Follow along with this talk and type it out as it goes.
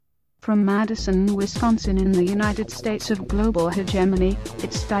From Madison, Wisconsin in the United States of global hegemony,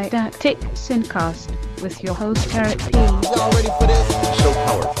 it's Didactic Sincast, with your host Eric P. Y'all ready for this? So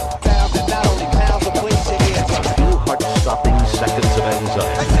powerful. Sound that not only pounds but brings your ears up. Few heart-stopping seconds of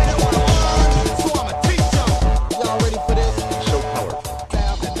anxiety. I said it 101, so I'ma teach 'em. Y'all ready for this? So powerful.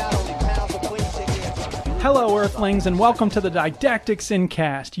 Sound that not only pounds but brings your ears up. Hello, Earthlings, and welcome to the Didactic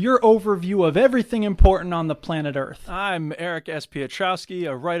Sincast, your overview of everything important on the planet Earth. I'm Eric S. Piotrowski,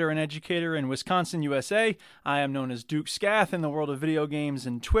 a writer and educator in Wisconsin, USA. I am known as Duke Scath in the world of video games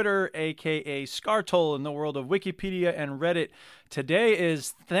and Twitter, aka Scartol in the world of Wikipedia and Reddit. Today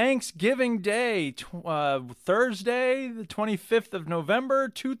is Thanksgiving Day, Thursday, the 25th of November,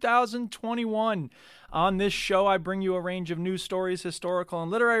 2021. On this show, I bring you a range of news stories, historical and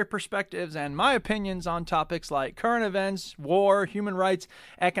literary perspectives, and my opinions on topics like current events, war, human rights,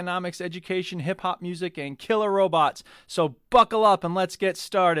 economics, education, hip-hop music, and killer robots. So buckle up and let's get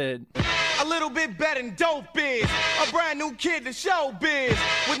started. A little bit better than dope is. A brand new kid to show biz.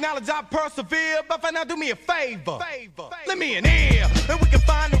 With knowledge I persevere, but for now do me a favor. Let me an ear, and we can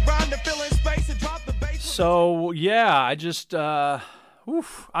find a rhyme to fill in space and drop the bass. So, yeah,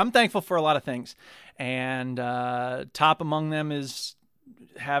 I'm thankful for a lot of things. And top among them is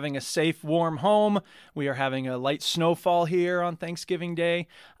having a safe, warm home. We are having a light snowfall here on Thanksgiving Day.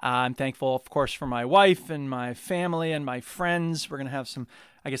 I'm thankful, of course, for my wife and my family and my friends. We're going to have some,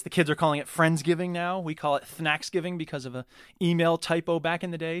 I guess the kids are calling it Friendsgiving now. We call it Thnacksgiving because of an email typo back in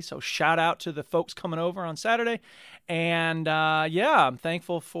the day. So shout out to the folks coming over on Saturday. And I'm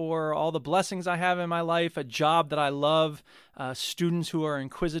thankful for all the blessings I have in my life, a job that I love, students who are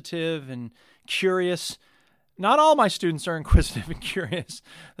inquisitive and curious. Not all my students are inquisitive and curious.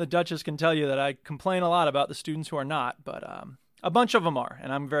 The Duchess can tell you that I complain a lot about the students who are not, but a bunch of them are,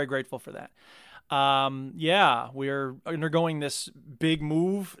 and I'm very grateful for that. We're undergoing this big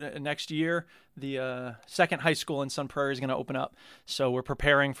move next year. The second high school in Sun Prairie is going to open up, so we're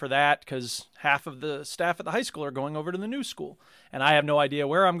preparing for that because half of the staff at the high school are going over to the new school, and I have no idea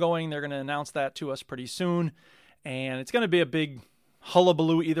where I'm going. They're going to announce that to us pretty soon, and it's going to be a big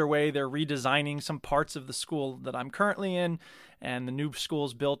hullabaloo either way. They're redesigning some parts of the school that I'm currently in, and the new school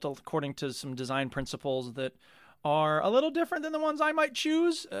is built according to some design principles that are a little different than the ones I might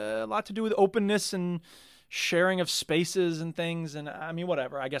choose. A lot to do with openness and sharing of spaces and things, and I mean,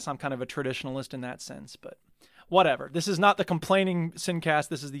 whatever. I guess I'm kind of a traditionalist in that sense, but whatever. This is not the complaining Sincast.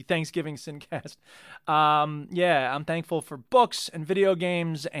 This is the Thanksgiving Sincast. I'm thankful for books and video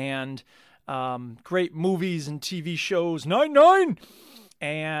games and great movies and TV shows. 9-9!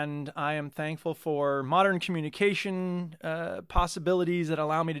 And I am thankful for modern communication possibilities that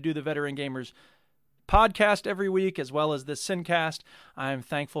allow me to do the Veteran Gamers podcast every week, as well as this Sincast. I'm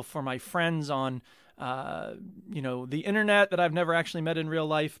thankful for my friends on the internet that I've never actually met in real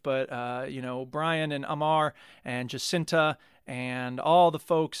life, but Brian and Amar and Jacinta and all the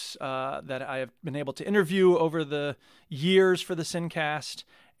folks that I have been able to interview over the years for the Sincast.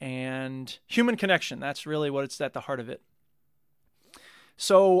 And human connection, that's really what's at the heart of it.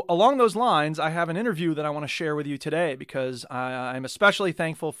 So along those lines, I have an interview that I want to share with you today because I'm especially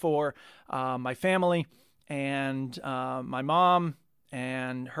thankful for my family and my mom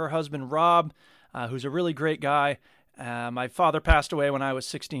and her husband, Rob, who's a really great guy. My father passed away when I was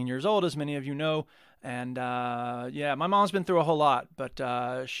 16 years old, as many of you know. And my mom's been through a whole lot,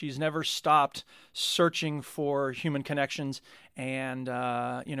 but she's never stopped searching for human connections and,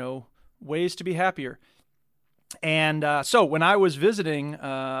 ways to be happier. And so when I was visiting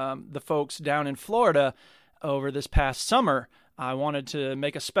the folks down in Florida over this past summer, I wanted to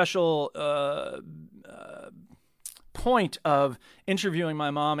make a special point of interviewing my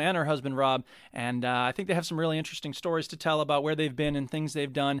mom and her husband, Rob. And I think they have some really interesting stories to tell about where they've been and things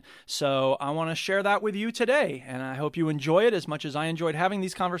they've done. So I want to share that with you today. And I hope you enjoy it as much as I enjoyed having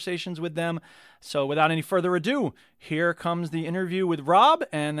these conversations with them. So without any further ado, here comes the interview with Rob.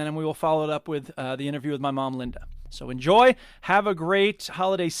 And then we will follow it up with the interview with my mom, Linda. So enjoy. Have a great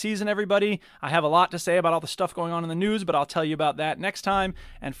holiday season, everybody. I have a lot to say about all the stuff going on in the news, but I'll tell you about that next time.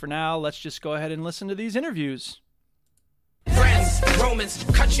 And for now, let's just go ahead and listen to these interviews. Friends, Romans,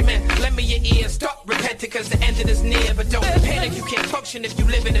 countrymen, lend me your ears. Stop repenting cause the end of is near. But don't panic, you can't function if you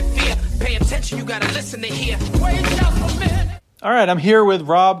live in fear. Pay attention, you gotta listen to hear. Wait just a minute. All right, I'm here with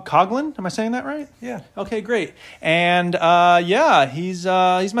Rob Coughlin. Am I saying that right? Yeah. Okay, great. And he's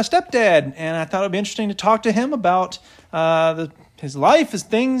my stepdad, and I thought it'd be interesting to talk to him about his life, his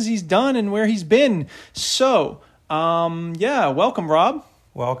things he's done, and where he's been. So, welcome, Rob.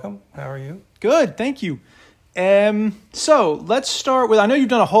 Welcome. How are you? Good, thank you. So let's start with, I know you've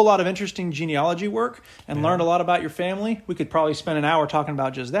done a whole lot of interesting genealogy work and learned a lot about your family. We could probably spend an hour talking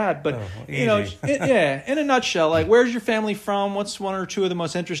about just that, but you know, in a nutshell, like where's your family from? What's one or two of the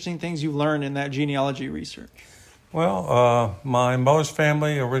most interesting things you learned in that genealogy research? Well, my mother's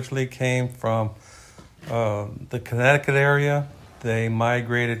family originally came from the Connecticut area. They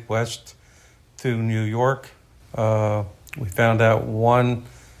migrated west to New York. We found out one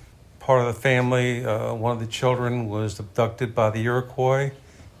part of the family, one of the children was abducted by the Iroquois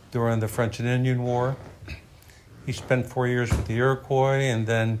during the French and Indian War. He spent 4 years with the Iroquois, and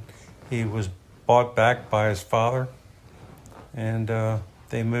then he was bought back by his father. And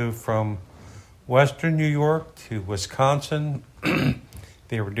they moved from western New York to Wisconsin.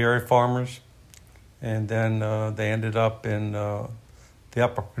 They were dairy farmers. And then they ended up in the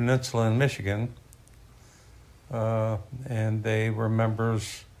Upper Peninsula in Michigan. And they were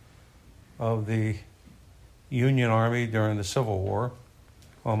members of the Union Army during the Civil War.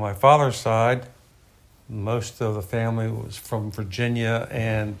 On my father's side, most of the family was from Virginia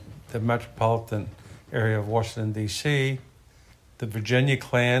and the metropolitan area of Washington, D.C. The Virginia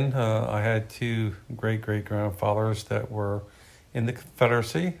clan, I had two great-great-grandfathers that were in the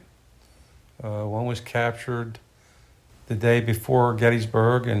Confederacy. One was captured the day before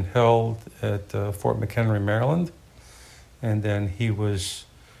Gettysburg and held at Fort McHenry, Maryland. And then he was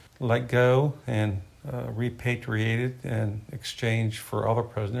let go and repatriated and exchanged for other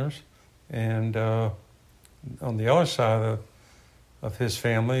prisoners. And on the other side of his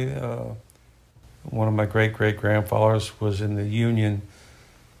family, one of my great-great-grandfathers was in the Union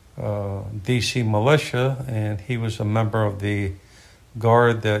D.C. militia, and he was a member of the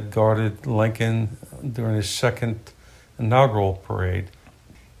guard that guarded Lincoln during his second inaugural parade.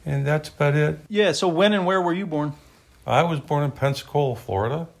 And that's about it. Yeah, so when and where were you born? I was born in Pensacola,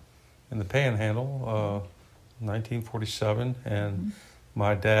 Florida, in the Panhandle, 1947, and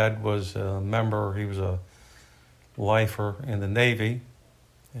my dad was a member, he was a lifer in the Navy,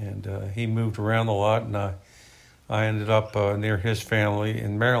 and he moved around a lot, and I ended up near his family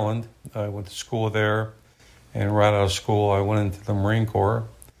in Maryland. I went to school there, and right out of school I went into the Marine Corps.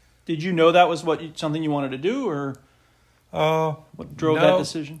 Did you know that was something you wanted to do, or what drove that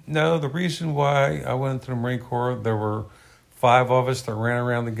decision? No, the reason why I went into the Marine Corps, there were 5 of us that ran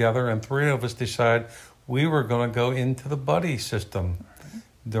around together, and 3 of us decided we were going to go into the buddy system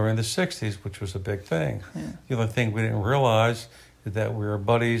during the 60s, which was a big thing. Yeah. The only thing we didn't realize is that we were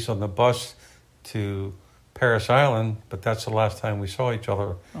buddies on the bus to Paris Island, but that's the last time we saw each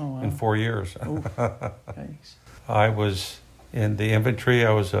other in 4 years. I was in the infantry.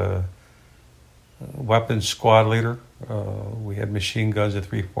 I was a weapons squad leader. We had machine guns and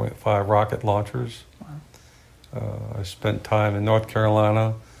 3.5 rocket launchers. I spent time in North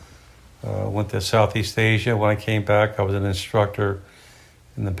Carolina, went to Southeast Asia. When I came back, I was an instructor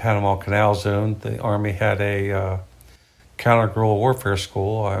in the Panama Canal Zone. The Army had a counter-guerrilla warfare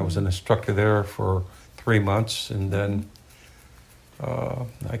school. I was an instructor there for 3 months, and then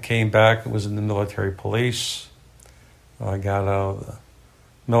I came back and was in the military police. I got out of the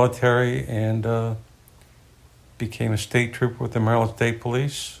military and became a state trooper with the Maryland State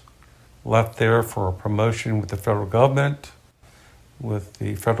Police. Left there for a promotion with the federal government, with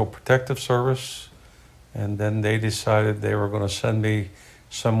the Federal Protective Service, and then they decided they were going to send me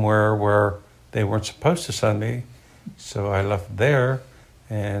somewhere where they weren't supposed to send me. So I left there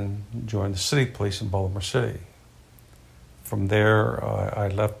and joined the city police in Baltimore City. From there, I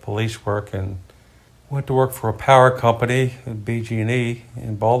left police work and went to work for a power company, BG&E,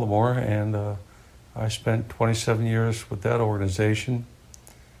 in Baltimore, and I spent 27 years with that organization,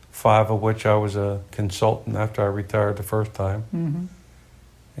 5 of which I was a consultant after I retired the first time. Mm-hmm.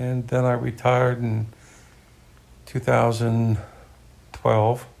 And then I retired in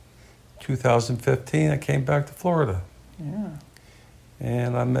 2012. 2015, I came back to Florida. Yeah.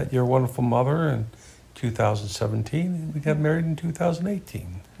 And I met your wonderful mother in 2017, and we got married in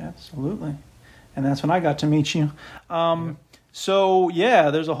 2018. Absolutely. And that's when I got to meet you. So,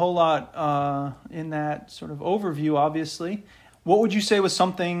 yeah, there's a whole lot in that sort of overview, obviously. What would you say was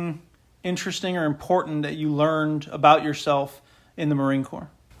something interesting or important that you learned about yourself in the Marine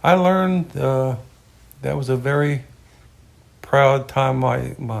Corps? I learned that was a very proud time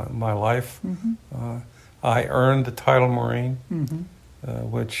in my life. Mm-hmm. I earned the title Marine, mm-hmm.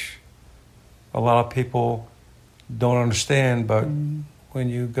 Which a lot of people don't understand, but when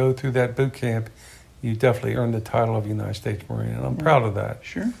you go through that boot camp, you definitely earn the title of United States Marine, and I'm proud of that.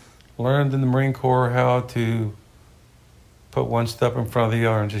 Sure. Learned in the Marine Corps how to put one step in front of the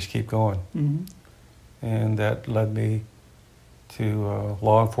other and just keep going. Mm-hmm. And that led me to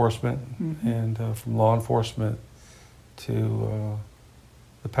law enforcement, and from law enforcement to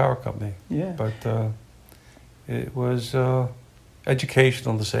the power company. Yeah. But it was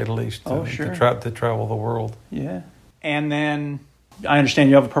educational, to say the least. Oh, sure. To travel the world. Yeah. And then I understand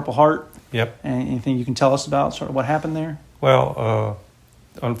you have a Purple Heart. Yep. And anything you can tell us about sort of what happened there? Well,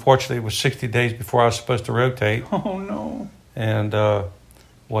 unfortunately, it was 60 days before I was supposed to rotate. Oh, no. And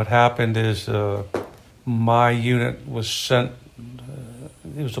what happened is my unit was sent,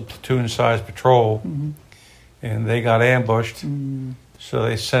 it was a platoon-sized patrol, and they got ambushed. So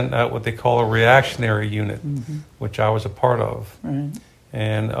they sent out what they call a reactionary unit, which I was a part of. Right.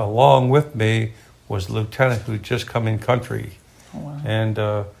 And along with me was a lieutenant who had just come in country. Oh, wow.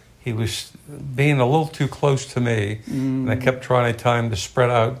 And he was being a little too close to me, and I kept trying to tell him to spread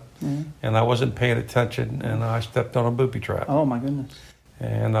out, and I wasn't paying attention, and I stepped on a booby trap. Oh, my goodness.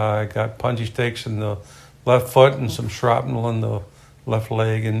 And I got punji stakes in the left foot and some shrapnel in the left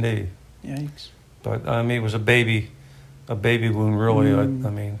leg and knee. Yikes. But I mean, it was a baby wound, really. I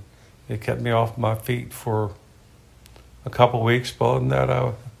mean, it kept me off my feet for a couple of weeks, but other than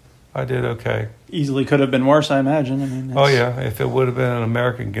that, I did okay. Easily could have been worse, I imagine. I mean, Oh, yeah. If it would have been an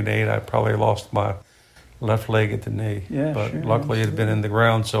American grenade, I probably lost my left leg at the knee. Yeah, but sure, luckily, it had been in the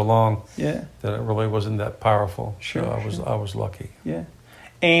ground so long that it really wasn't that powerful. Sure, so I was lucky. Yeah.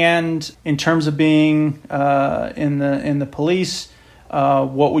 And in terms of being in the police,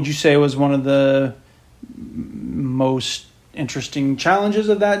 what would you say was one of the most interesting challenges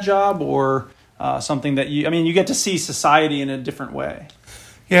of that job, or something that you get to see society in a different way?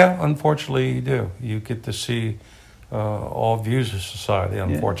 Yeah, unfortunately, you do. You get to see all views of society,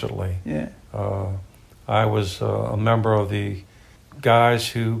 unfortunately. Yeah. I was a member of the guys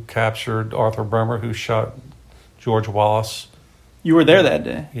who captured Arthur Bremer, who shot George Wallace. You were there that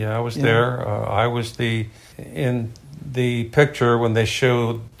day. Yeah, I was there. I was in the picture when they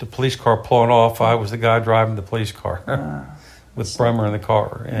showed the police car pulling off. I was the guy driving the police car with Bremer in the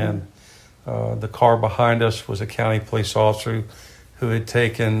car. And the car behind us was a county police officer who had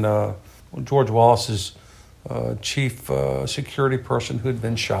taken George Wallace's chief security person who had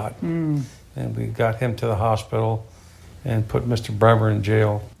been shot. And we got him to the hospital and put Mr. Bremer in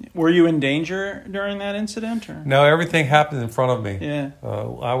jail. Were you in danger during that incident? Or? No, everything happened in front of me. Yeah.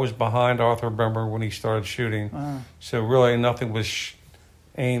 I was behind Arthur Bremer when he started shooting. Wow. So really nothing was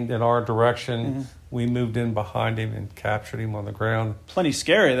aimed in our direction. We moved in behind him and captured him on the ground. Plenty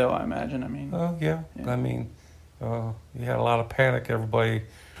scary, though, I imagine. Yeah. I mean, you had a lot of panic. Everybody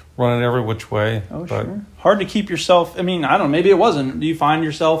running every which way. Oh, sure. Hard to keep yourself. I don't know. Maybe it wasn't. Do you find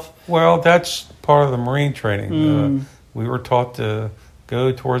yourself? Well, that's part of the Marine training. We were taught to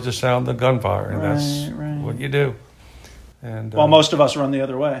go towards the sound of gunfire, and that's what you do. And while most of us run the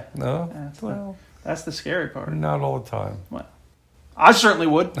other way. No. That's the scary part. Not all the time. Well, I certainly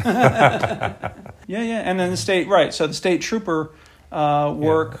would. Yeah. And then the state, right. So the state trooper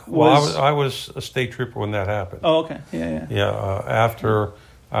work was... Well, I was a state trooper when that happened. Oh, okay. Yeah. After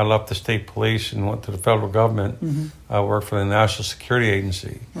I left the state police and went to the federal government, I worked for the National Security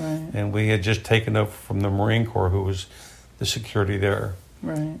Agency. Right. And we had just taken over from the Marine Corps, who was the security there.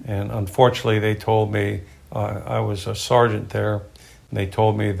 Right. And unfortunately, they told me, I was a sergeant there, and they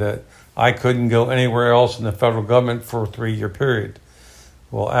told me that I couldn't go anywhere else in the federal government for a 3-year period.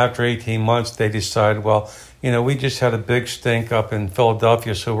 Well, after 18 months, they decided, we just had a big stink up in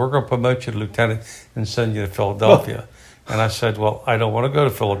Philadelphia, so we're going to promote you to lieutenant and send you to Philadelphia. And I said, well, I don't want to go to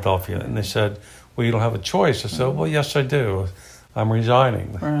Philadelphia. And they said, well, you don't have a choice. I said, well, yes, I do. I'm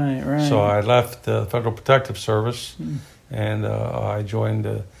resigning. Right. So I left the Federal Protective Service, and I joined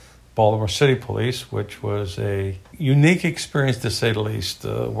the Baltimore City Police, which was a unique experience, to say the least.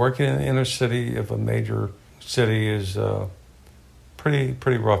 Working in the inner city of a major city is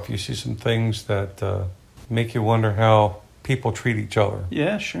pretty rough. You see some things that make you wonder how people treat each other.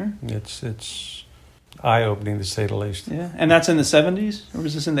 Yeah, sure. It's eye-opening, to say the least. Yeah, and that's in the 70s? Or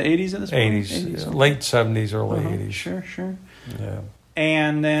was this in the 80s at this point? 80s. Late 70s, early 80s. Sure. Yeah.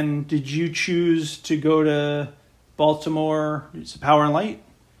 And then did you choose to go to Baltimore, Power and Light?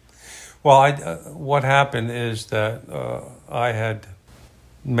 Well, what happened is that I had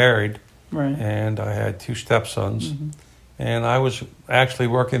married, and I had 2 stepsons, and I was actually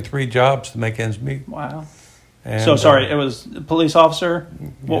working 3 jobs to make ends meet. Wow. And, so, sorry, it was a police officer.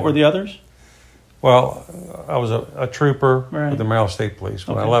 What were the others? Well, I was a trooper with the Maryland State Police.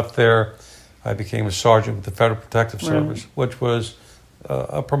 When I left there, I became a sergeant with the Federal Protective Service, which was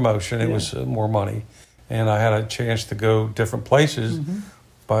a promotion. It was more money. And I had a chance to go different places.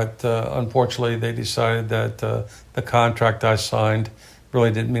 But unfortunately, they decided that the contract I signed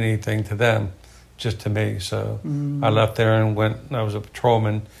really didn't mean anything to them. just to me. So I left there and I was a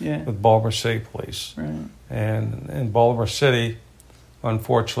patrolman with Baltimore City Police. Right. And in Baltimore City,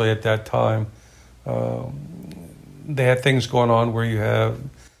 unfortunately at that time, they had things going on where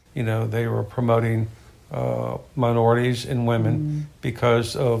they were promoting minorities and women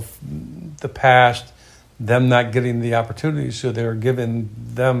because of the past, them not getting the opportunities, so they were giving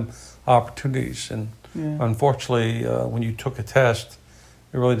them opportunities. And unfortunately, when you took a test,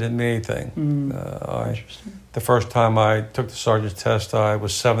 it really didn't mean anything. The first time I took the sergeant's test, I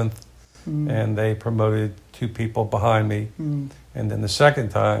was 7th, and they promoted 2 people behind me. And then the second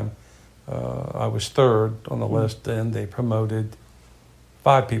time, I was 3rd on the list, and they promoted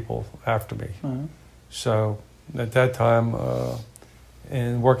 5 people after me. So at that time,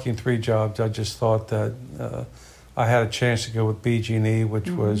 in working 3 jobs, I just thought that I had a chance to go with BG&E, which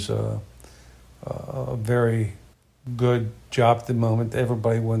was a very good job at the moment.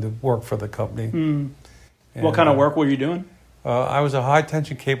 Everybody wanted to work for the company. What kind of work were you doing? I was a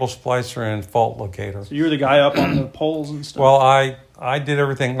high-tension cable splicer and fault locator. So you were the guy up on the poles and stuff? Well, I did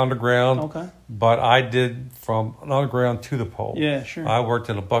everything underground, Okay. but I did from underground to the pole. Yeah, sure. I worked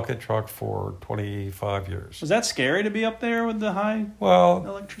in a bucket truck for 25 years. Was that scary to be up there with the high Well,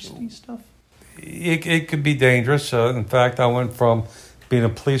 electricity stuff? it could be dangerous. In fact, I went from being a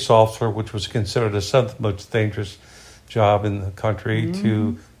police officer, which was considered the 7th most dangerous job in the country,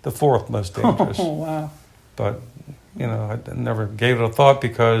 to the 4th most dangerous. Oh, wow. But, I never gave it a thought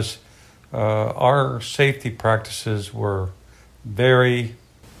because our safety practices were very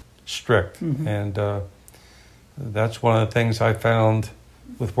strict. And that's one of the things I found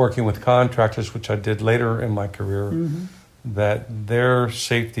with working with contractors, which I did later in my career, that their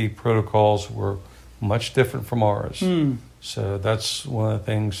safety protocols were much different from ours. So that's one of the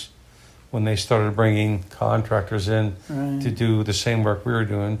things when they started bringing contractors in to do the same work we were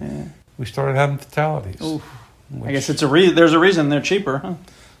doing, we started having fatalities. I guess there's a reason they're cheaper, huh?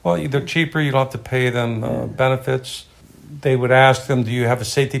 Well, they're cheaper. You don't have to pay them benefits. They would ask them, do you have a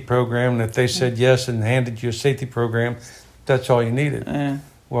safety program? And if they said yes and handed you a safety program, that's all you needed.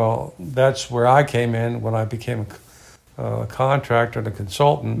 Well, that's where I came in when I became a contractor and a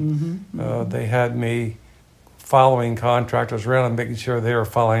consultant. They had me following contractors around and making sure they were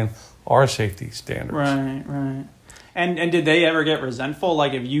following our safety standards. Right. And did they ever get resentful?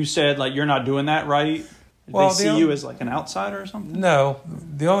 Like if you said like you're not doing that right, did they see you as like an outsider or something? No.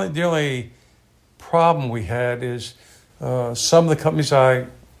 The only problem we had is some of the companies I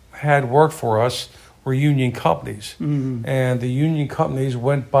had work for us were union companies. And the union companies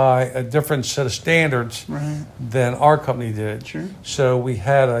went by a different set of standards than our company did. Sure. So we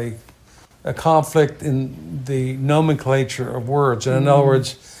had a conflict in the nomenclature of words. And in other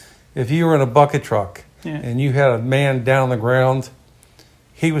words, if you were in a bucket truck and you had a man down on the ground,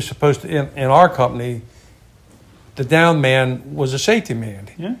 he was supposed to, in our company, the down man was a safety man.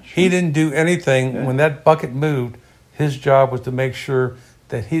 Yeah, sure. He didn't do anything. When that bucket moved, his job was to make sure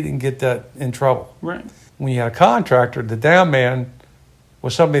that he didn't get that in trouble. Right. When you had a contractor, the down man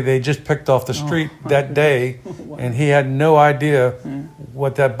was somebody they just picked off the street that day, and he had no idea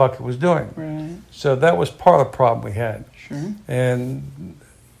what that bucket was doing. Right. So that was part of the problem we had. Sure. And,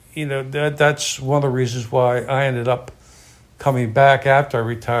 that's one of the reasons why I ended up coming back after I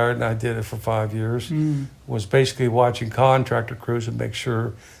retired, and I did it for 5 years, was basically watching contractor crews and make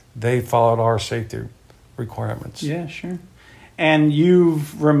sure they followed our safety requirements. Yeah, sure. And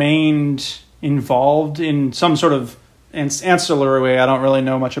you've remained involved in some sort of ancillary way I don't really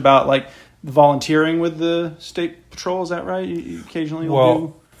know much about, like volunteering with the state patrol, is that right? You occasionally will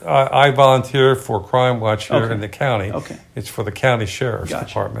do? I volunteer for Crime Watch here in the county. Okay. It's for the county sheriff's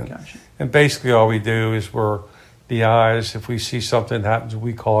department. Gotcha. And basically all we do is we're the eyes. If we see something happens,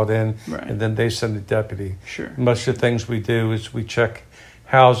 we call it in, and then they send a deputy. Sure. Most of the things we do is we check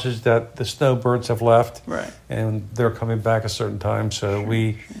houses that the snowbirds have left, and they're coming back a certain time. So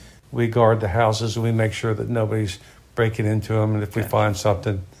we guard the houses, and we make sure that nobody's breaking into them. And if we find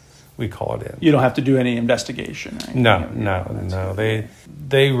something, we call it in. You don't have to do any investigation, right? No.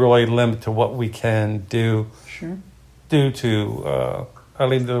 They really limit to what we can do. Sure. Due to, I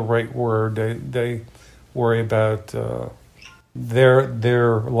leave the right word. They worry about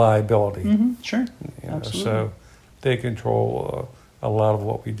their liability. Sure. Absolutely. So they control a lot of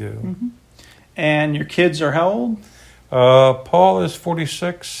what we do. And your kids are how old? Paul is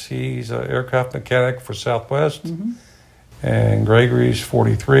 46. He's an aircraft mechanic for Southwest. And Gregory's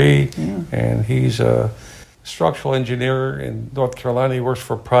 43. And he's a structural engineer in North Carolina. He works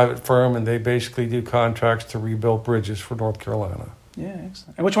for a private firm, and they basically do contracts to rebuild bridges for North Carolina. Yeah,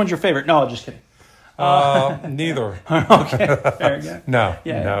 excellent. And which one's your favorite? No, just kidding. Neither. Okay, very good. No,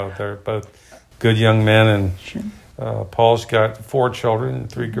 they're both good young men. And Sure. Paul's got 4 children,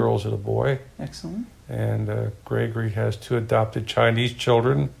 3 girls and a boy. Excellent. And Gregory has 2 adopted Chinese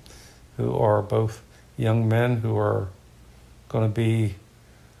children who are both young men who are going to be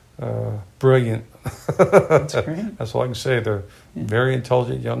brilliant. That's great. That's all I can say. They're very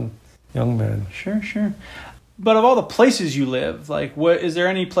intelligent young men. Sure. But of all the places you live, like, what is there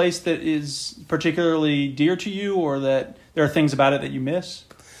any place that is particularly dear to you, or that there are things about it that you miss?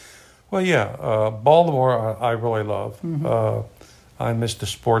 Well, yeah, Baltimore I really love. I miss the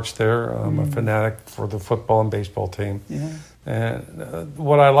sports there. I'm a fanatic for the football and baseball team. Yeah. And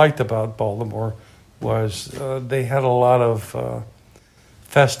what I liked about Baltimore was they had a lot of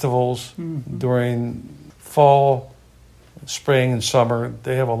festivals during fall, spring, and summer.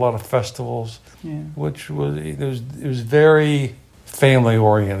 They have a lot of festivals, which was it was very family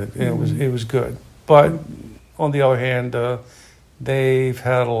oriented. It was good. But on the other hand, they've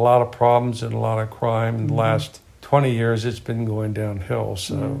had a lot of problems and a lot of crime in the last 20 years. It's been going downhill.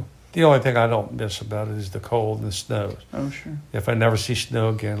 So the only thing I don't miss about it is the cold and the snow. Oh, sure. If I never see snow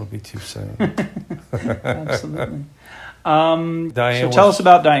again, it'll be too soon. Absolutely. Diane so tell us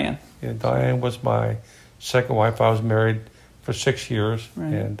about Diane. Yeah, Diane was my second wife. I was married for 6 years,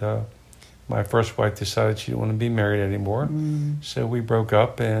 and my first wife decided she didn't want to be married anymore. So we broke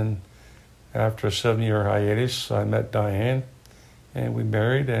up, and after a 7-year hiatus, I met Diane, and we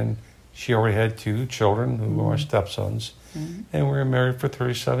married, and she already had 2 children who were my stepsons, and we were married for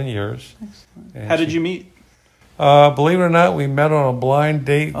 37 years. How did you meet? Believe it or not, we met on a blind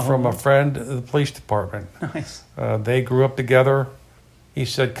date from a friend at the police department. Nice. They grew up together. He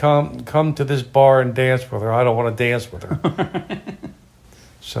said, come to this bar and dance with her. I don't want to dance with her.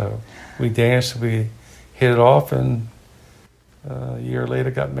 So we danced, we hit it off, and a year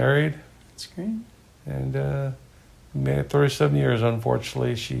later got married. That's great. And we made it 37 years,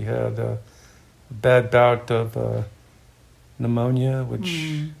 unfortunately. She had a bad bout of pneumonia, which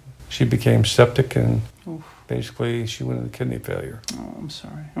she became septic, and basically she went into kidney failure. Oh, I'm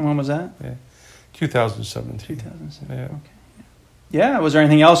sorry. And when was that? 2017. 2007. Yeah. Okay. Yeah. Was there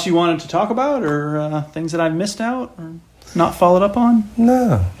anything else you wanted to talk about, or things that I've missed out or not followed up on?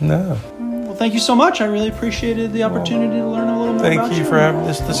 No. Well, thank you so much. I really appreciated the opportunity to learn a little more about you. Thank you for having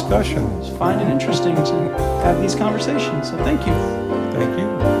this discussion. I find it interesting to have these conversations. So thank you. Thank you.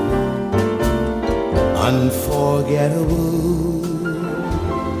 Unforgettable.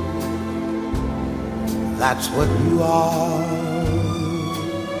 That's what you are.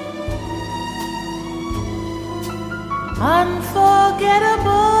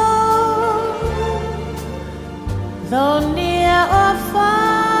 Unforgettable, though near or far.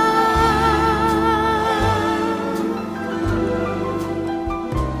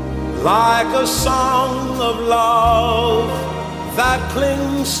 Like a song of love that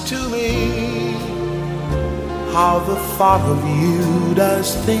clings to me. How the thought of you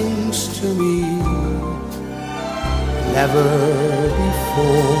does things to me never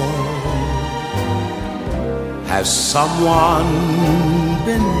before has someone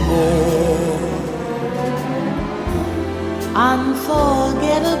been more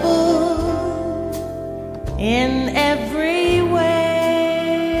unforgettable in every way.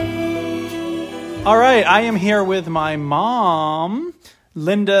 All right, I am here with my mom,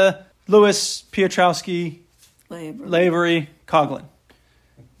 Linda Lewis Piotrowski Lavery Coughlin.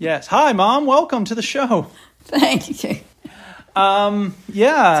 Yes. Hi, Mom. Welcome to the show. Thank you.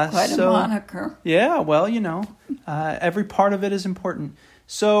 Yeah. It's quite a moniker. Yeah, well, every part of it is important.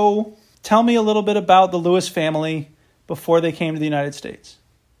 So tell me a little bit about the Lewis family before they came to the United States.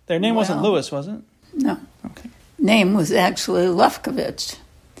 Their name wasn't Lewis, was it? No. Okay. Name was actually Lefkovich.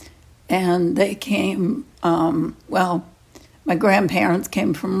 And they came, my grandparents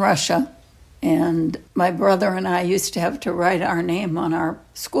came from Russia. And my brother and I used to have to write our name on our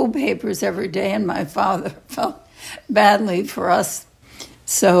school papers every day, and my father felt badly for us.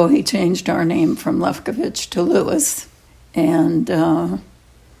 So he changed our name from Lefkovich to Lewis. And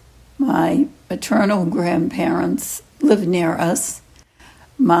my maternal grandparents lived near us.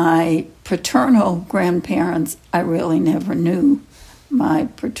 My paternal grandparents, I really never knew. My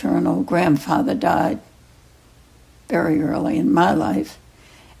paternal grandfather died very early in my life.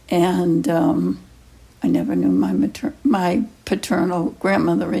 And I never knew my paternal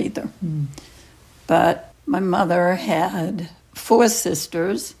grandmother either. But my mother had 4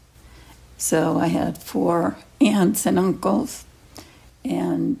 sisters, so I had 4 aunts and uncles.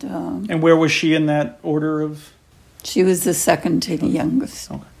 And where was she in that order of? She was the second to the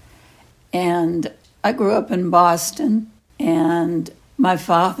youngest. Okay. And I grew up in Boston, and my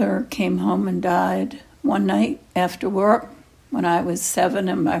father came home and died one night after work. when I was 7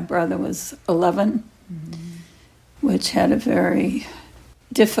 and my brother was 11, which had a very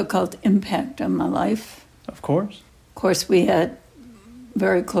difficult impact on my life. Of course. Of course, we had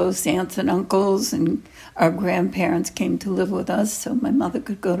very close aunts and uncles, and our grandparents came to live with us so my mother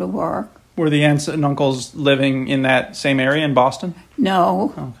could go to work. Were the aunts and uncles living in that same area in Boston?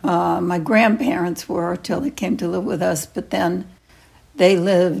 No, Okay. my grandparents were till they came to live with us, but then they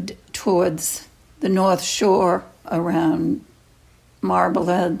lived towards the North Shore around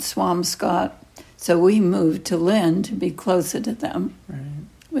Marblehead, Swampscott. So we moved to Lynn to be closer to them,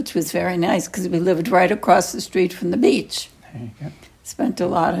 which was very nice because we lived right across the street from the beach. There you go. Spent a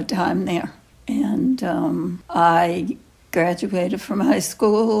lot of time there. And I graduated from high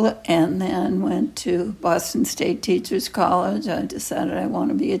school and then went to Boston State Teachers College. I decided I want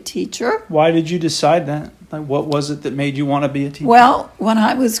to be a teacher. Why did you decide that? Like, what was it that made you want to be a teacher? Well, when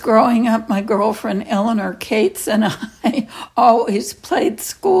I was growing up, my girlfriend Eleanor Cates and I always played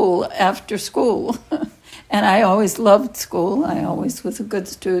school after school. And I always loved school. I always was a good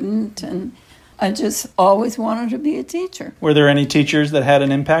student, and I just always wanted to be a teacher. Were there any teachers that had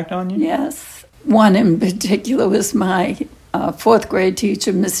an impact on you? Yes. One in particular was my fourth grade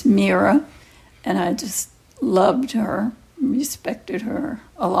teacher, Miss Mira, and I just loved her, respected her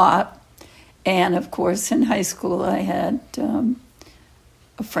a lot. And, of course, in high school I had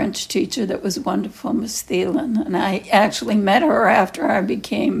a French teacher that was wonderful, Miss Thielen, and I actually met her after I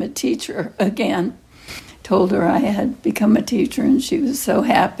became a teacher again. Told her I had become a teacher, and she was so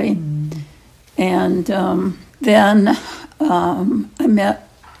happy. And then I met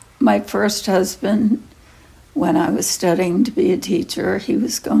my first husband when I was studying to be a teacher. He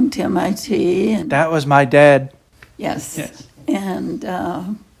was going to MIT. And That was my dad. yes. Yes. And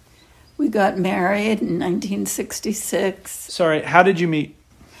we got married in 1966. Sorry, how did you meet?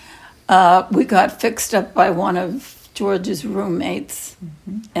 We got fixed up by one of George's roommates,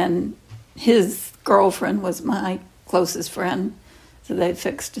 and his girlfriend was my closest friend. So they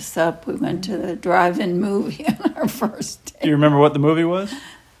fixed us up. We went to the drive-in movie on our first Do day. you remember what the movie was?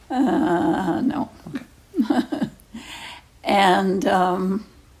 No. And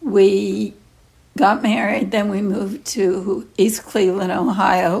we got married. Then we moved to East Cleveland,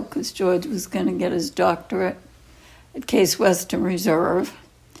 Ohio, because George was going to get his doctorate at Case Western Reserve.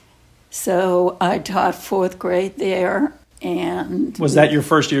 So I taught fourth grade there. And Was that your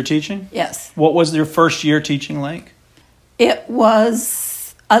first year teaching? Yes. What was your first year teaching like? It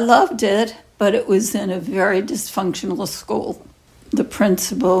was, I loved it, but it was in a very dysfunctional school. The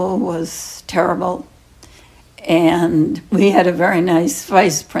principal was terrible, and we had a very nice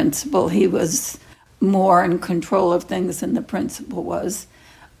vice principal. He was more in control of things than the principal was.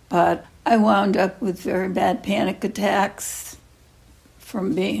 But I wound up with very bad panic attacks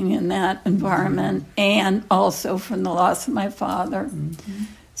from being in that environment, and also from the loss of my father.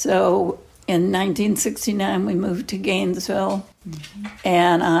 So in 1969, we moved to Gainesville,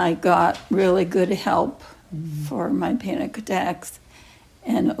 and I got really good help for my panic attacks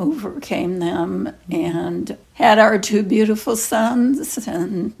and overcame them and had our two beautiful sons.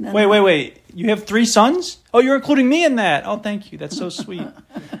 And then Wait. You have 3 sons? Oh, you're including me in that. Oh, thank you. That's so sweet.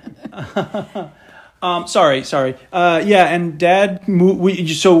 Sorry. Yeah, and Dad moved.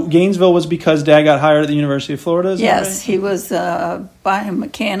 So Gainesville was because Dad got hired at the University of Florida? Is that Yes, right? he was a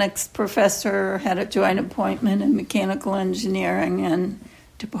biomechanics professor, had a joint appointment in mechanical engineering and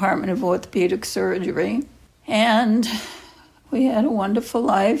Department of Orthopedic Surgery. And we had a wonderful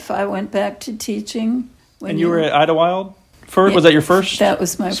life. I went back to teaching. And you were at Idlewild first? Yeah, Was that your first? That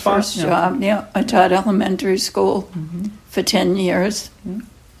was my spot? first Yeah. job. Yeah, I taught elementary school for 10 years.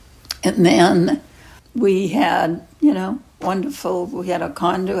 And then we had, wonderful, we had a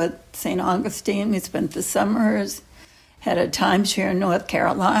condo at St. Augustine. We spent the summers, had a timeshare in North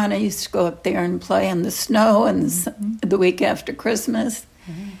Carolina. I used to go up there and play in the snow and the week after Christmas.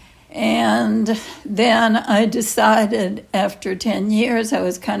 And then I decided after 10 years I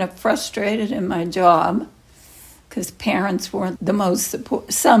was kind of frustrated in my job because parents weren't the most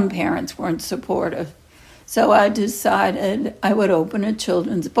some parents weren't supportive. So I decided I would open a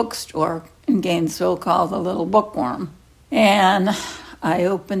children's bookstore in Gainesville called The Little Bookworm. And I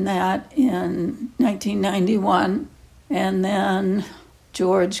opened that in 1991. And then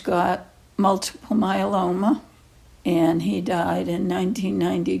George got multiple myeloma, and he died in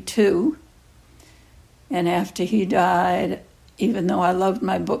 1992. And after he died, even though I loved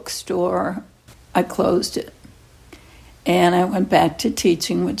my bookstore, I closed it. And I went back to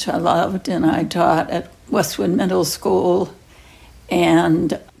teaching, which I loved, and I taught at Westwood Middle School.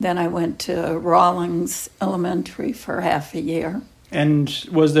 And then I went to Rawlings Elementary for half a year. And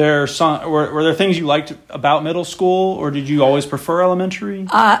was there were there things you liked about middle school, or did you always prefer elementary?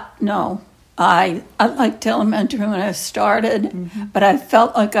 No. I liked elementary when I started, but I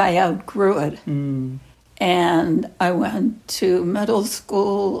felt like I outgrew it. And I went to middle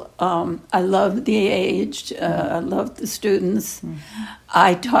school. I loved the age. I loved the students.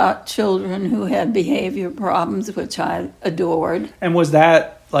 I taught children who had behavior problems, which I adored. And was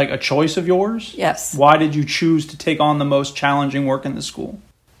that like a choice of yours? Yes. Why did you choose to take on the most challenging work in the school?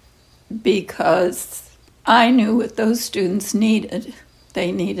 Because I knew what those students needed.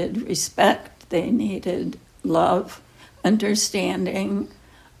 They needed respect. They needed love, understanding,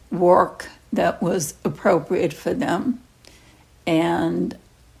 work that was appropriate for them. And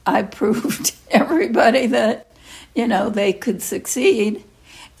I proved to everybody that, they could succeed.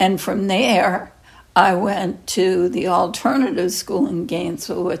 And from there, I went to the alternative school in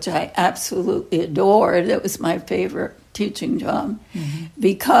Gainesville, which I absolutely adored. It was my favorite teaching job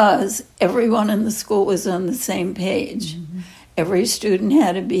because everyone in the school was on the same page. Every student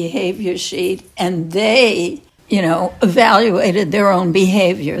had a behavior sheet, and they evaluated their own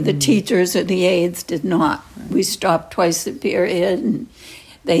behavior. The teachers or the aides did not. We stopped twice a period, and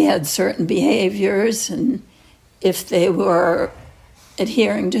they had certain behaviors, and if they were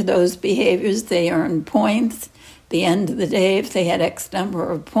adhering to those behaviors, they earned points. At the end of the day, if they had X number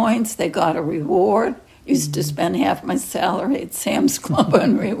of points, they got a reward. Used to spend half my salary at Sam's Club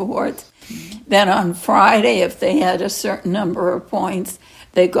on rewards. Then on Friday, if they had a certain number of points,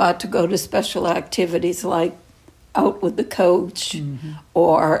 they got to go to special activities like out with the coach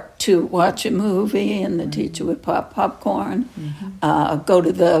or to watch a movie, and the teacher would pop popcorn, go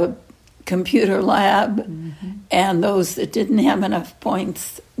to the computer lab, and those that didn't have enough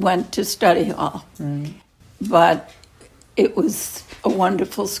points went to study hall. But it was a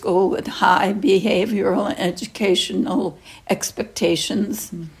wonderful school with high behavioral and educational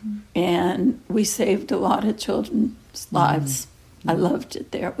expectations, and we saved a lot of children's lives. I loved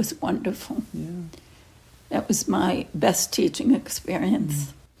it there. It was wonderful. That was my best teaching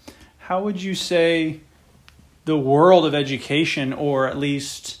experience. How would you say the world of education, or at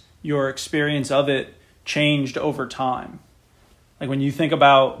least your experience of it, changed over time? Like when you think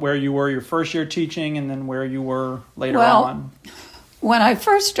about where you were your first year teaching and then where you were later on. When I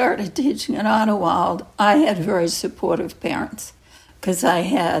first started teaching at Ottewald, I had very supportive parents because I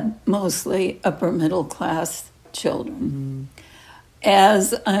had mostly upper middle class children.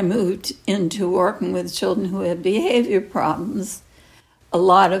 As I moved into working with children who had behavior problems, a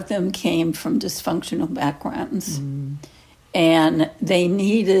lot of them came from dysfunctional backgrounds. And they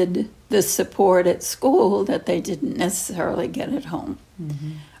needed the support at school that they didn't necessarily get at home.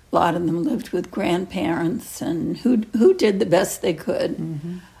 A lot of them lived with grandparents and who did the best they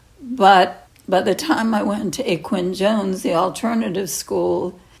could. But by the time I went to A. Quinn Jones, the alternative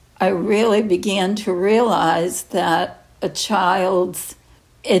school, I really began to realize that a child's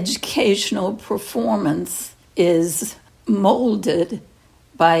educational performance is molded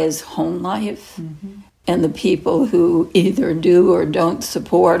by his home life and the people who either do or don't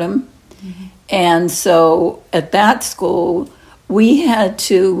support him. And so at that school, we had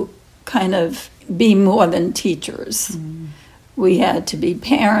to kind of be more than teachers. We had to be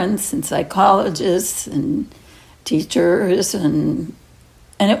parents and psychologists and teachers, and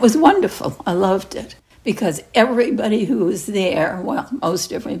it was wonderful. I loved it because everybody who was there, well,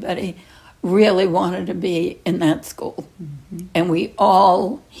 most everybody, really wanted to be in that school. And we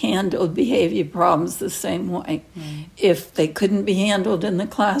all handled behavior problems the same way. If they couldn't be handled in the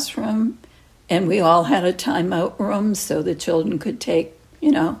classroom, and we all had a timeout room so the children could take,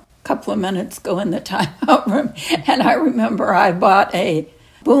 a couple of minutes, go in the timeout room. And I remember I bought a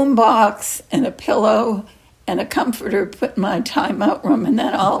boom box and a pillow and a comforter, put in my timeout room, and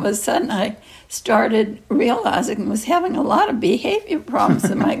then all of a sudden I started realizing I was having a lot of behavior problems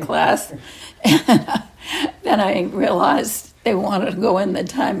in my class. And then I realized they wanted to go in the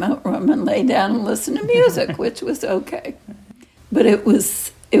timeout room and lay down and listen to music, which was okay. But it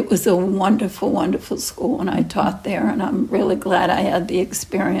was a wonderful, wonderful school, and I taught there, and I'm really glad I had the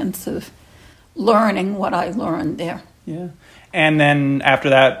experience of learning what I learned there. Yeah. And then after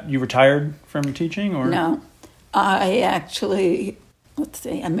that, you retired from teaching, or? No. I actually,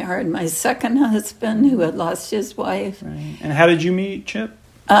 I married my second husband who had lost his wife. Right. And how did you meet Chip?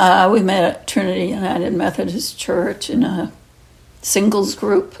 We met at Trinity United Methodist Church in a singles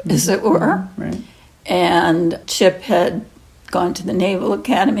group, as it were. Right. And Chip had gone to the Naval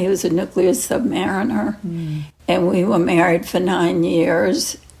Academy. He was a nuclear submariner. And we were married for 9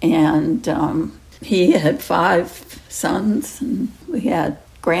 years. And he had 5 sons, and we had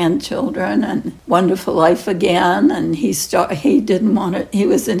grandchildren and wonderful life again. And he didn't want to, he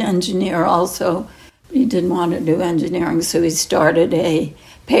was an engineer also. He didn't want to do engineering, so he started a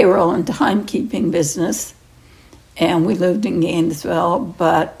payroll and timekeeping business. And we lived in Gainesville,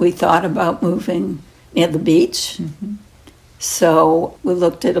 but we thought about moving near the beach. Mm-hmm. So we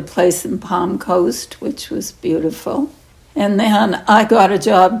looked at a place in Palm Coast, which was beautiful. And then I got a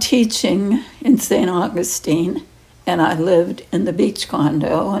job teaching in St. Augustine, and I lived in the beach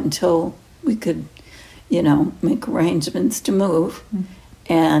condo until we could, make arrangements to move. Mm-hmm.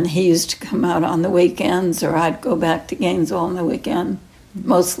 And he used to come out on the weekends, or I'd go back to Gainesville on the weekend. Mm-hmm.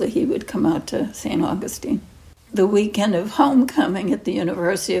 Mostly he would come out to St. Augustine. The weekend of homecoming at the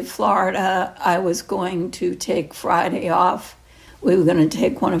University of Florida, I was going to take Friday off. We were going to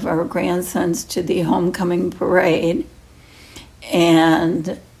take one of our grandsons to the homecoming parade.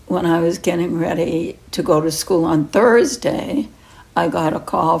 And when I was getting ready to go to school on Thursday, I got a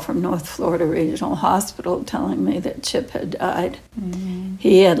call from North Florida Regional Hospital telling me that Chip had died. Mm-hmm.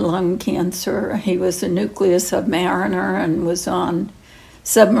 He had lung cancer. He was a nuclear submariner and was on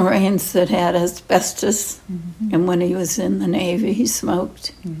submarines that had asbestos, mm-hmm. and when he was in the Navy, he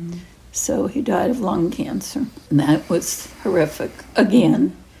smoked. Mm-hmm. So he died of lung cancer, and that was horrific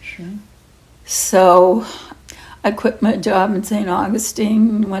again. Sure. So I quit my job in St.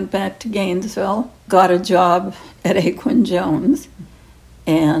 Augustine, went back to Gainesville, got a job at Aquin Jones,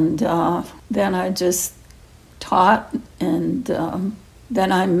 and then I just taught, and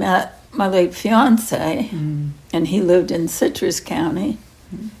then I met my late fiance, and he lived in Citrus County.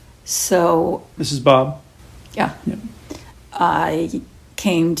 So this is Bob. Yeah. Yep. I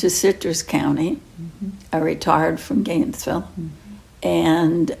came to Citrus County. Mm-hmm. I retired from Gainesville,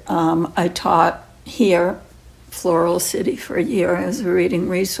 and I taught here, Floral City, for a year as a reading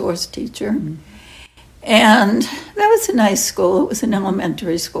resource teacher. Mm-hmm. And that was a nice school. It was an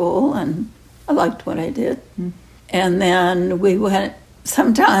elementary school, and I liked what I did. Mm-hmm. And then we went,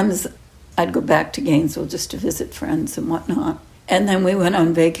 sometimes I'd go back to Gainesville just to visit friends and whatnot. And then we went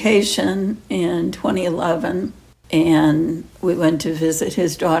on vacation in 2011, and we went to visit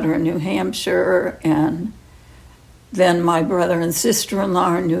his daughter in New Hampshire, and then my brother and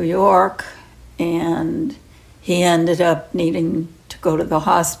sister-in-law in New York, and he ended up needing to go to the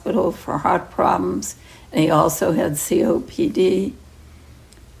hospital for heart problems, and he also had COPD.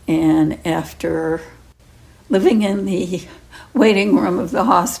 And after living in the waiting room of the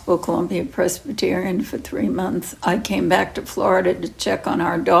hospital, Columbia Presbyterian, for 3 months, I came back to Florida to check on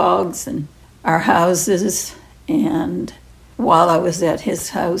our dogs and our houses. And while I was at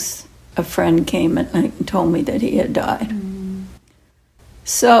his house, a friend came at night and told me that he had died. Mm.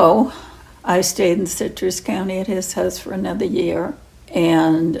 So I stayed in Citrus County at his house for another year,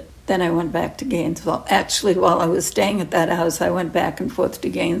 and then I went back to Gainesville. Actually, while I was staying at that house, I went back and forth to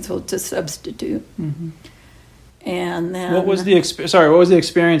Gainesville to substitute. Mm-hmm. And then, what was the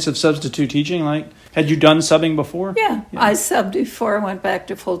experience of substitute teaching like? Had you done subbing before? Yeah. I subbed before I went back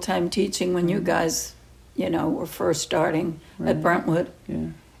to full-time teaching when you guys, were first starting at Brentwood. Yeah.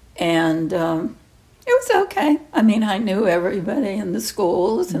 And it was okay. I mean, I knew everybody in the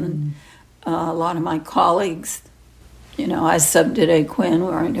schools, and a lot of my colleagues. I subbed at Aquin,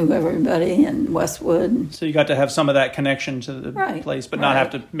 where I knew everybody, in Westwood. So you got to have some of that connection to the place, but not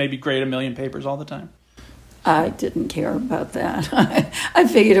have to maybe grade 1 million papers all the time. I didn't care about that. I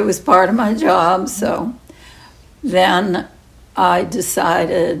figured it was part of my job. So then I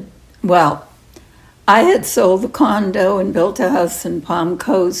decided, I had sold the condo and built a house in Palm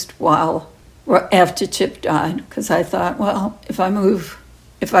Coast after Chip died, because I thought, if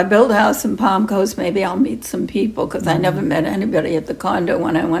I build a house in Palm Coast, maybe I'll meet some people, because I never met anybody at the condo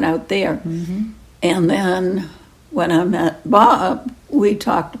when I went out there. Mm-hmm. And then when I met Bob, we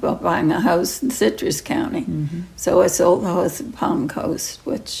talked about buying a house in Citrus County. Mm-hmm. So I sold the house in Palm Coast,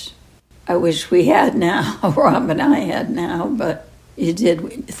 which I wish we had now, Rob and I had now, but we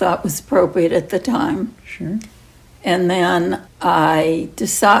thought was appropriate at the time. Sure. And then I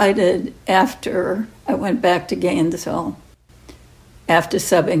decided, after I went back to Gainesville, after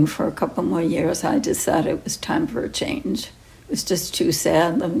subbing for a couple more years, I decided it was time for a change. It was just too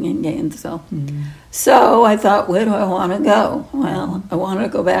sad living in Gainesville. Mm-hmm. So I thought, where do I want to go? Well, I wanted to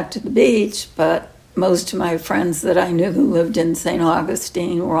go back to the beach, but most of my friends that I knew who lived in St.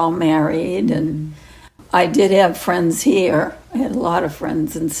 Augustine were all married, and I did have friends here. I had a lot of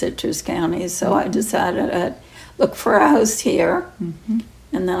friends in Citrus County, so I decided I'd look for a house here. Mm-hmm.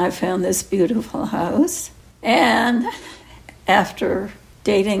 And then I found this beautiful house. And after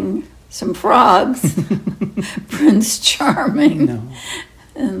dating some frogs, Prince Charming,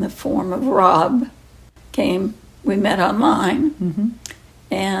 in the form of Rob, came. We met online,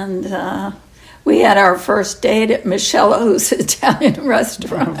 And we had our first date at Michello's Italian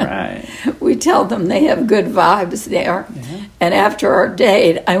restaurant. Right. We tell them they have good vibes there. Yeah. And after our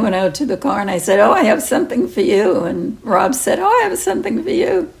date, I went out to the car and I said, "Oh, I have something for you." And Rob said, "Oh, I have something for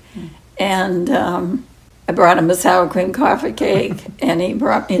you." And I brought him a sour cream coffee cake, and he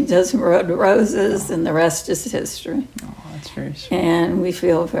brought me a dozen red roses, and the rest is history. Oh, that's very sweet. And we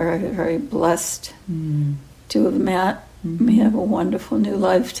feel very, very blessed to have met. We have a wonderful new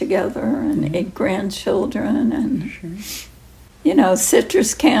life together and 8 grandchildren. And, you know,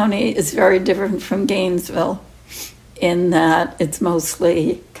 Citrus County is very different from Gainesville in that it's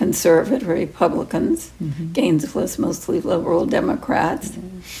mostly conservative Republicans. Gainesville is mostly liberal Democrats.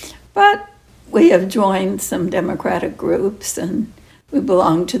 But we have joined some Democratic groups, and we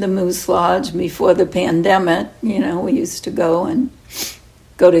belong to the Moose Lodge. Before the pandemic, you know, we used to go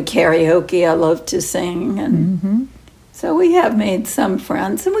to karaoke. I love to sing, and so we have made some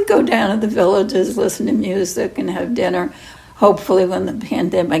friends. And we go down to the villages, listen to music, and have dinner. Hopefully, when the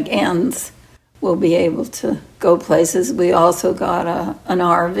pandemic ends, we'll be able to go places. We also got an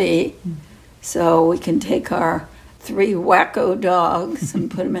RV, so we can take our 3 wacko dogs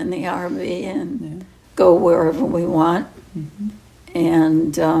and put them in the RV and go wherever we want.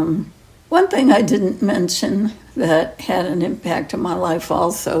 And one thing I didn't mention that had an impact on my life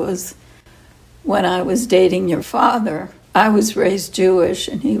also is when I was dating your father, I was raised Jewish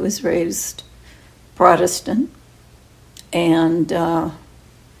and he was raised Protestant. And it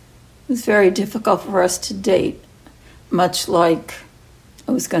was very difficult for us to date, much like,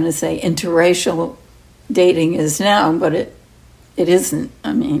 I was going to say, interracial dating is now, but it isn't.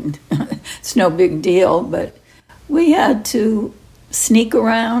 I mean, it's no big deal, but we had to sneak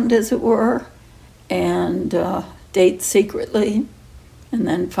around, as it were, and date secretly. And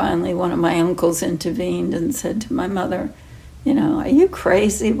then finally one of my uncles intervened and said to my mother, "You know, are you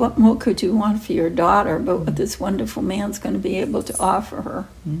crazy? What more could you want for your daughter but what this wonderful man's going to be able to offer her?"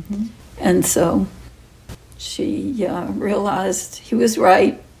 And so she realized he was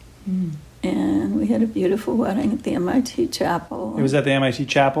right. And we had a beautiful wedding at the MIT chapel. It was at the MIT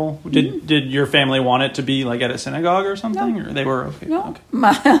chapel. Did your family want it to be like at a synagogue or something? No. Or they were okay? No.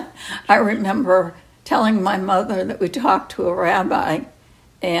 Okay. I remember telling my mother that we talked to a rabbi,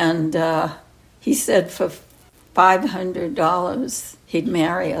 and he said for $500 he'd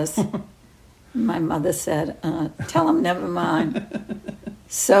marry us. My mother said, "Tell him never mind."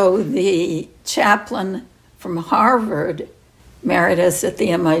 So the chaplain from Harvard married us at the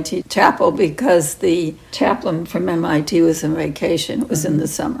MIT chapel because the chaplain from MIT was on vacation. It was in the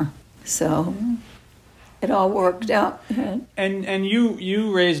summer. So it all worked out. And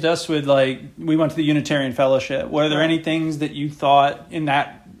you raised us with, like, we went to the Unitarian Fellowship. Were there any things that you thought in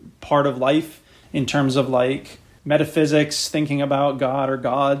that part of life in terms of, like, metaphysics, thinking about God or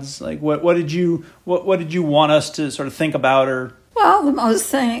gods? Like, what did you want us to sort of think about? Or Well,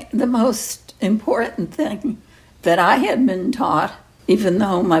 the most important thing that I had been taught, even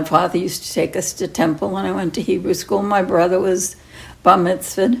though my father used to take us to temple and I went to Hebrew school, my brother was bar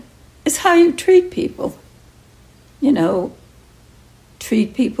mitzvahed, is how you treat people. You know,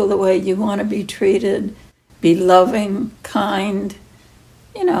 treat people the way you want to be treated, be loving, kind,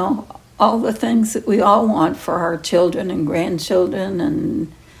 you know, all the things that we all want for our children and grandchildren.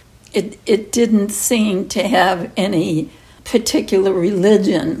 And it didn't seem to have any particular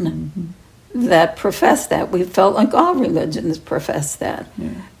religion that professed that. We felt like all religions profess that.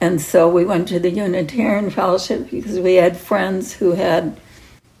 And so we went to the Unitarian Fellowship because we had friends who had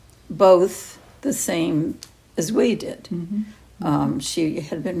both the same as we did. She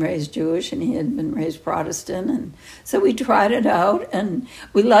had been raised Jewish and he had been raised Protestant, and so we tried it out, and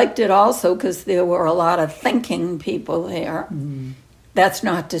we liked it also because there were a lot of thinking people there. That's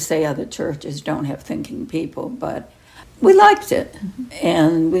not to say other churches don't have thinking people, but we liked it.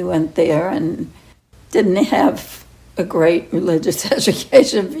 And we went there and didn't have a great religious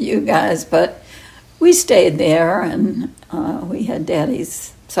education for you guys, but we stayed there, and we had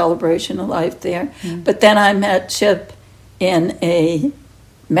Daddy's celebration of life there. But then I met Chip in a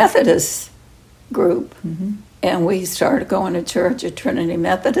Methodist group, and we started going to church at Trinity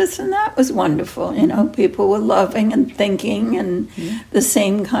Methodist, and that was wonderful. You know, people were loving and thinking and the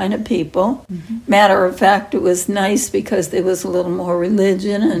same kind of people. Matter of fact, it was nice because there was a little more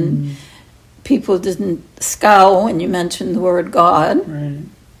religion, and people didn't scowl when you mentioned the word God.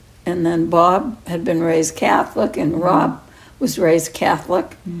 And then Bob had been raised Catholic, and Rob was raised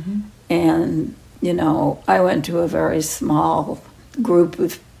Catholic. And, you know, I went to a very small group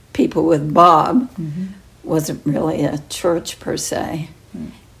of people with Bob. Wasn't really a church per se.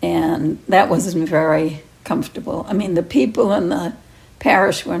 And that wasn't very comfortable. I mean, the people in the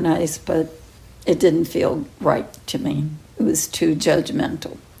parish were nice, but it didn't feel right to me. It was too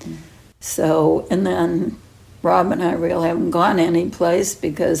judgmental. So, and then Rob and I really haven't gone any place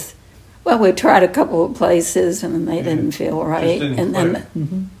because, well, we tried a couple of places and they didn't feel right. Didn't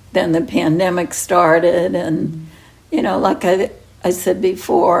and then the pandemic started, and, you know, like I said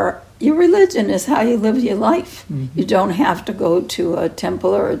before, your religion is how you live your life. You don't have to go to a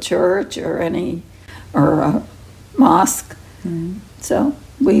temple or a church or a mosque. So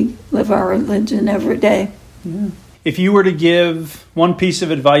we live our religion every day. If you were to give one piece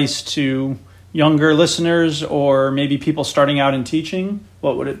of advice to younger listeners or maybe people starting out in teaching,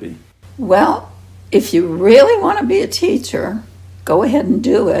 what would it be? Well, if you really want to be a teacher, go ahead and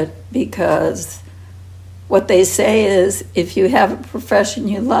do it, because what they say is if you have a profession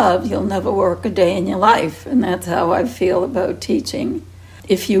you love, you'll never work a day in your life. And that's how I feel about teaching.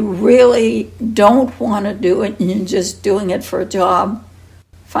 If you really don't want to do it and you're just doing it for a job,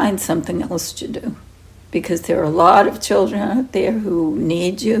 find something else to do. Because there are a lot of children out there who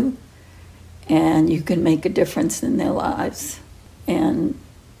need you, and you can make a difference in their lives. And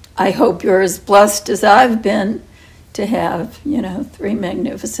I hope you're as blessed as I've been to have, 3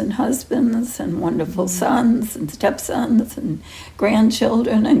 magnificent husbands and wonderful sons and stepsons and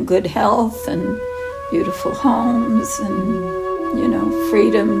grandchildren and good health and beautiful homes and,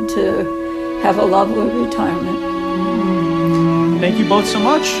 freedom to have a lovely retirement. Thank you both so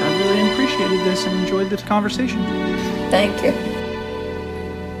much. I really appreciated this and enjoyed this conversation. Thank you.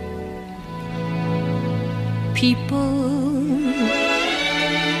 People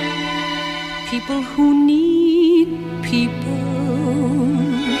who need people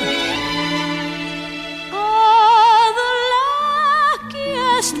are the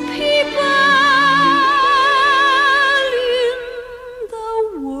luckiest people in the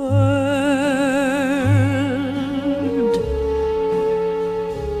world.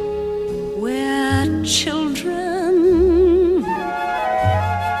 Where children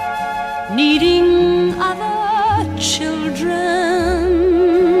needing other children,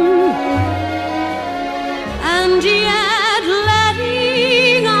 and yet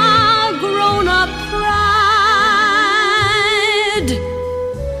letting our grown-up pride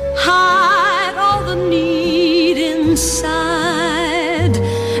hide all the need inside,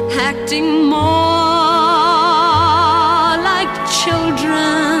 acting more like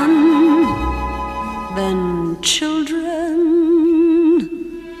children than children.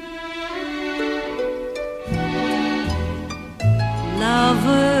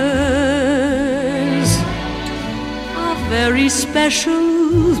 Lovers are very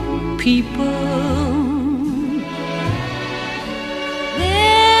special people.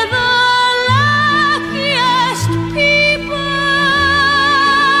 They're the luckiest people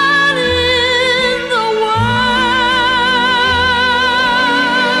in the world.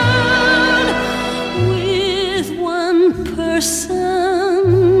 With one person,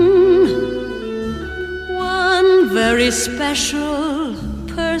 one very special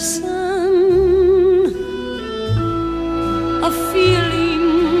person, a feeling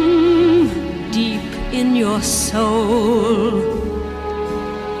deep in your soul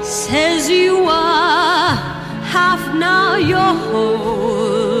says you are half, now you're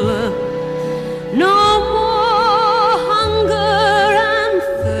whole. No more hunger and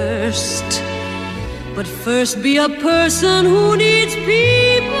thirst, but first be a person who needs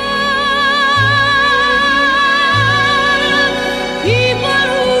people. People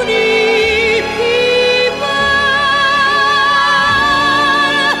who need people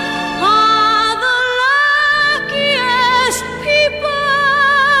are the luckiest people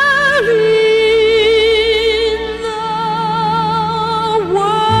in the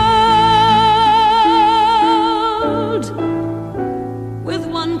world. With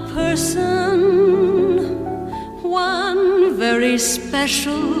one person, one very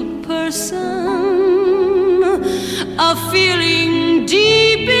special person, a feeling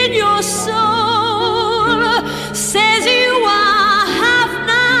deep in your soul says you are half,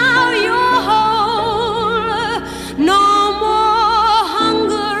 now you're whole. No more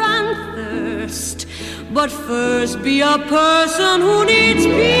hunger and thirst, but first be a person who needs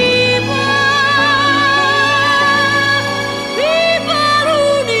peace.